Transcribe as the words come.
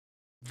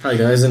Hi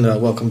guys, and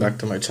welcome back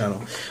to my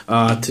channel.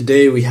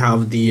 Today we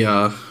have the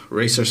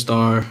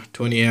Racerstar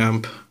 20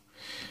 amp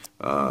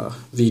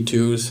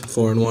V2s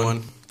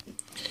 4-in-1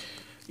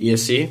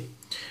 ESC,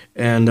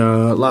 and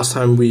last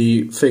time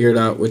we figured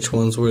out which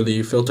ones were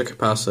the filter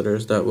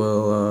capacitors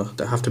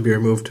that have to be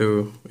removed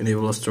to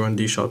enable us to run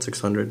DSHOT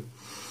 600.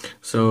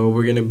 So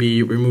we're going to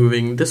be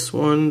removing this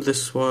one,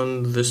 this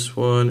one, this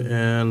one,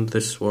 and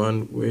this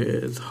one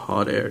with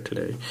hot air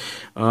today.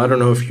 I don't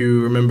know if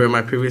you remember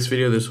my previous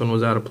video, this one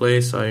was out of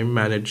place. I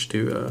managed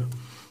to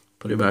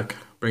put it back,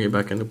 bring it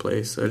back into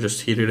place. I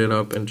just heated it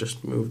up and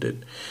just moved it,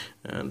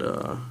 and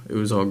it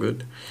was all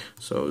good.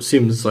 So it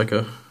seems like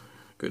a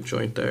good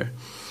joint there.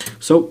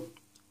 So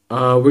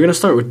we're going to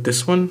start with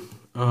this one.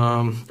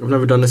 I've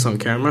never done this on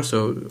camera,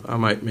 so I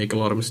might make a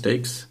lot of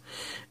mistakes.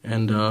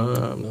 And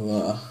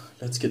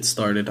let's get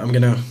started. I'm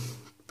gonna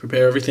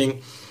prepare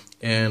everything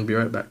and be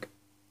right back.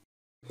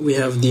 We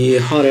have the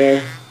hot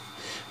air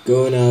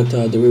going at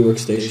the rework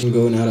station,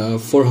 going at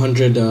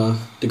 400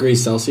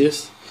 degrees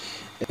Celsius,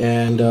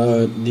 and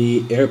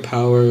the air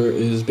power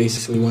is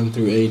basically 1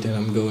 through 8, and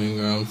I'm going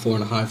around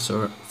 4.5,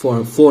 so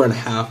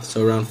 4.5,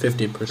 so around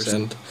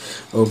 50%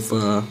 of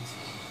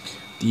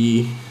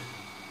the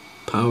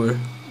power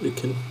we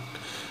can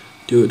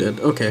do it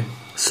at. Okay,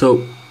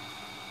 so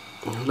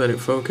let it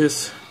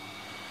focus.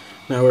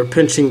 Now we're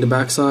pinching the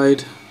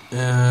backside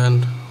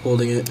and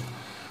holding it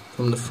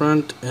from the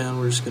front, and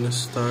we're just going to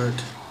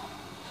start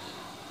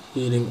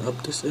heating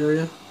up this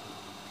area.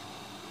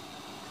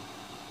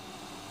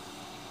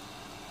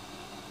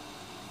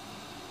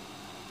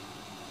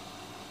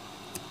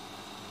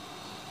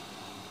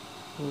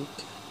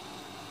 Okay.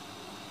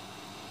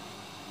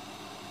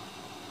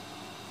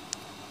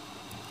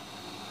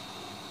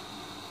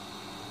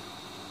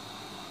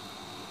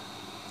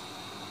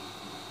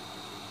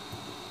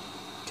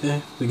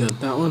 Okay, we got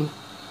that one.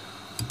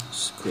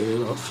 Just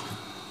clear it off.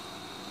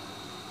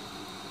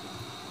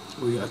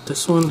 We got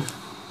this one.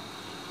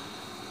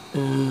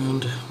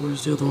 And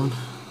where's the other one?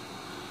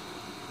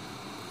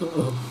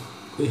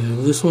 We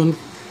have this one.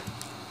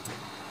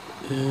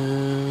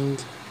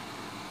 And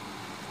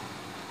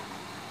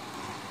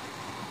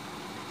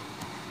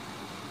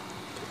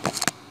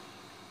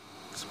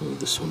let's move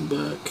this one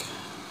back.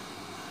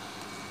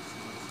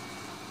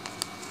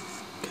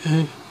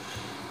 Okay,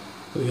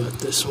 we got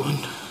this one.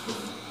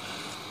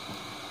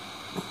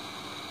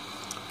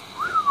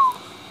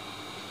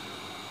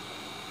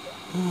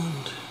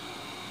 And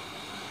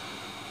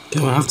okay,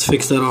 I'll have to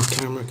fix that off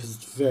camera because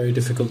it's very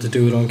difficult to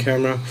do it on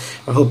camera.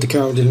 I hope the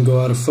camera didn't go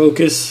out of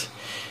focus,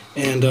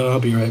 and I'll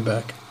be right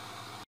back.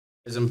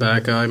 As I'm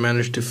back, I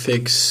managed to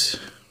fix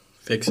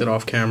it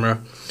off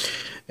camera,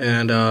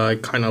 and I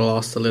kind of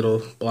lost a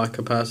little black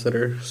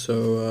capacitor,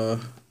 so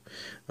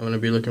I'm gonna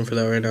be looking for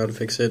that right now to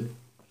fix it.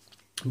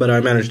 But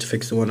I managed to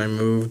fix the one I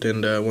moved,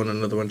 and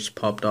another one just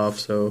popped off.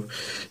 So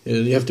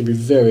you have to be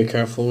very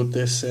careful with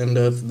this, and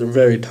they're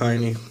very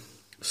tiny.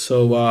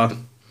 So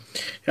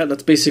yeah,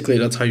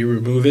 that's how you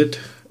remove it,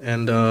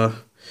 and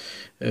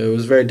it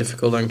was very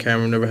difficult on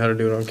camera. Never had to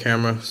do it on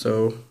camera,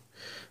 so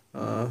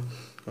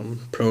I'm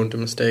prone to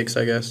mistakes,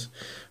 I guess.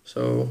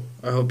 So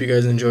I hope you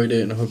guys enjoyed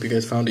it, and I hope you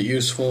guys found it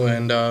useful,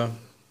 and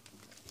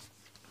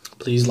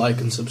please like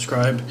and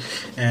subscribe,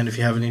 and if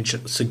you have any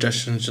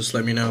suggestions, just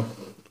let me know.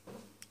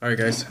 Alright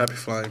guys, happy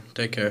flying,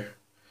 take care.